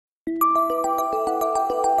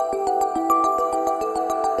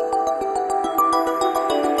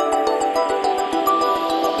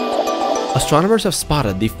astronomers have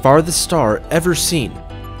spotted the farthest star ever seen.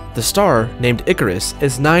 The star, named Icarus,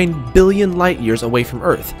 is 9 billion light-years away from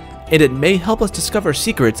Earth, and it may help us discover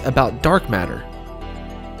secrets about dark matter.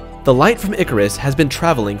 The light from Icarus has been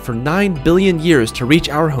traveling for 9 billion years to reach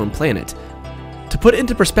our home planet. To put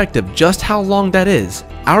into perspective just how long that is,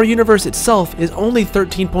 our universe itself is only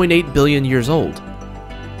 13.8 billion years old.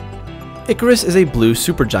 Icarus is a blue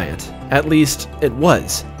supergiant, at least it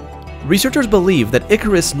was. Researchers believe that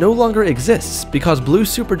Icarus no longer exists because blue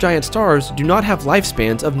supergiant stars do not have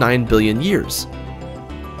lifespans of 9 billion years.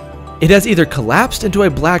 It has either collapsed into a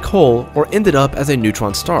black hole or ended up as a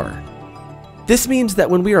neutron star. This means that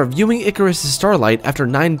when we are viewing Icarus' starlight after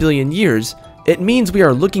 9 billion years, it means we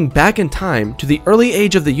are looking back in time to the early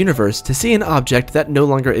age of the universe to see an object that no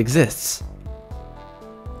longer exists.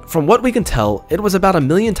 From what we can tell, it was about 1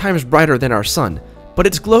 million times brighter than our Sun, but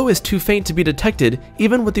its glow is too faint to be detected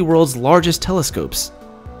even with the world's largest telescopes.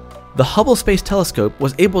 The Hubble Space Telescope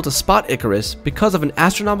was able to spot Icarus because of an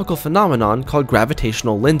astronomical phenomenon called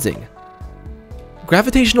gravitational lensing.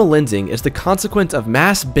 Gravitational lensing is the consequence of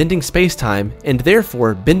mass bending spacetime and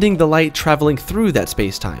therefore bending the light traveling through that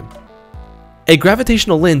spacetime. A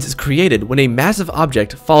gravitational lens is created when a massive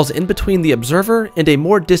object falls in between the observer and a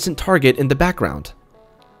more distant target in the background.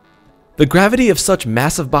 The gravity of such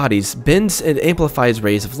massive bodies bends and amplifies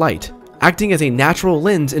rays of light, acting as a natural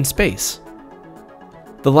lens in space.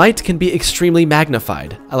 The light can be extremely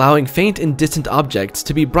magnified, allowing faint and distant objects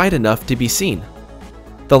to be bright enough to be seen.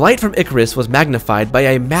 The light from Icarus was magnified by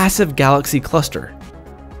a massive galaxy cluster.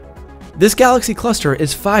 This galaxy cluster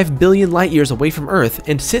is 5 billion light-years away from Earth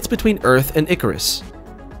and sits between Earth and Icarus.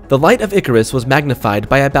 The light of Icarus was magnified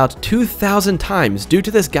by about 2,000 times due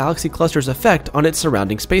to this galaxy cluster's effect on its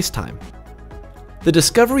surrounding spacetime. The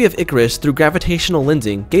discovery of Icarus through gravitational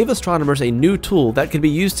lensing gave astronomers a new tool that can be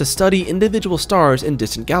used to study individual stars in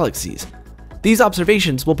distant galaxies. These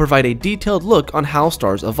observations will provide a detailed look on how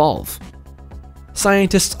stars evolve.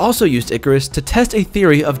 Scientists also used Icarus to test a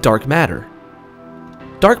theory of dark matter.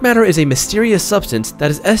 Dark matter is a mysterious substance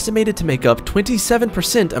that is estimated to make up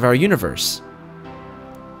 27% of our universe.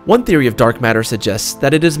 One theory of dark matter suggests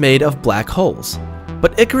that it is made of black holes,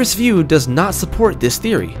 but Icarus' view does not support this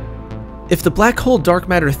theory. If the black hole dark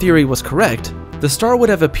matter theory was correct, the star would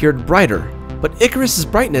have appeared brighter, but Icarus'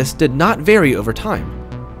 brightness did not vary over time.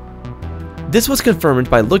 This was confirmed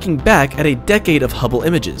by looking back at a decade of Hubble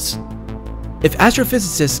images. If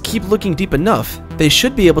astrophysicists keep looking deep enough, they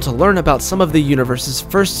should be able to learn about some of the universe's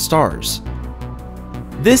first stars.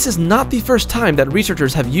 This is not the first time that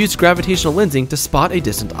researchers have used gravitational lensing to spot a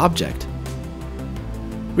distant object.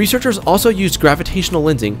 Researchers also used gravitational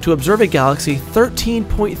lensing to observe a galaxy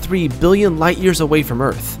 13.3 billion light-years away from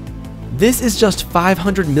Earth. This is just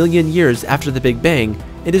 500 million years after the Big Bang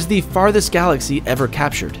and is the farthest galaxy ever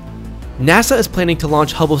captured. NASA is planning to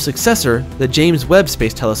launch Hubble's successor, the James Webb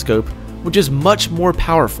Space Telescope, which is much more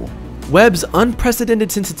powerful. Webb's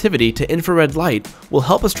unprecedented sensitivity to infrared light will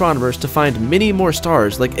help astronomers to find many more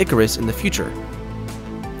stars like Icarus in the future.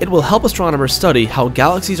 It will help astronomers study how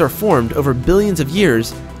galaxies are formed over billions of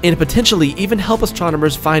years and potentially even help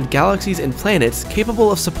astronomers find galaxies and planets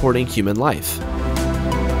capable of supporting human life.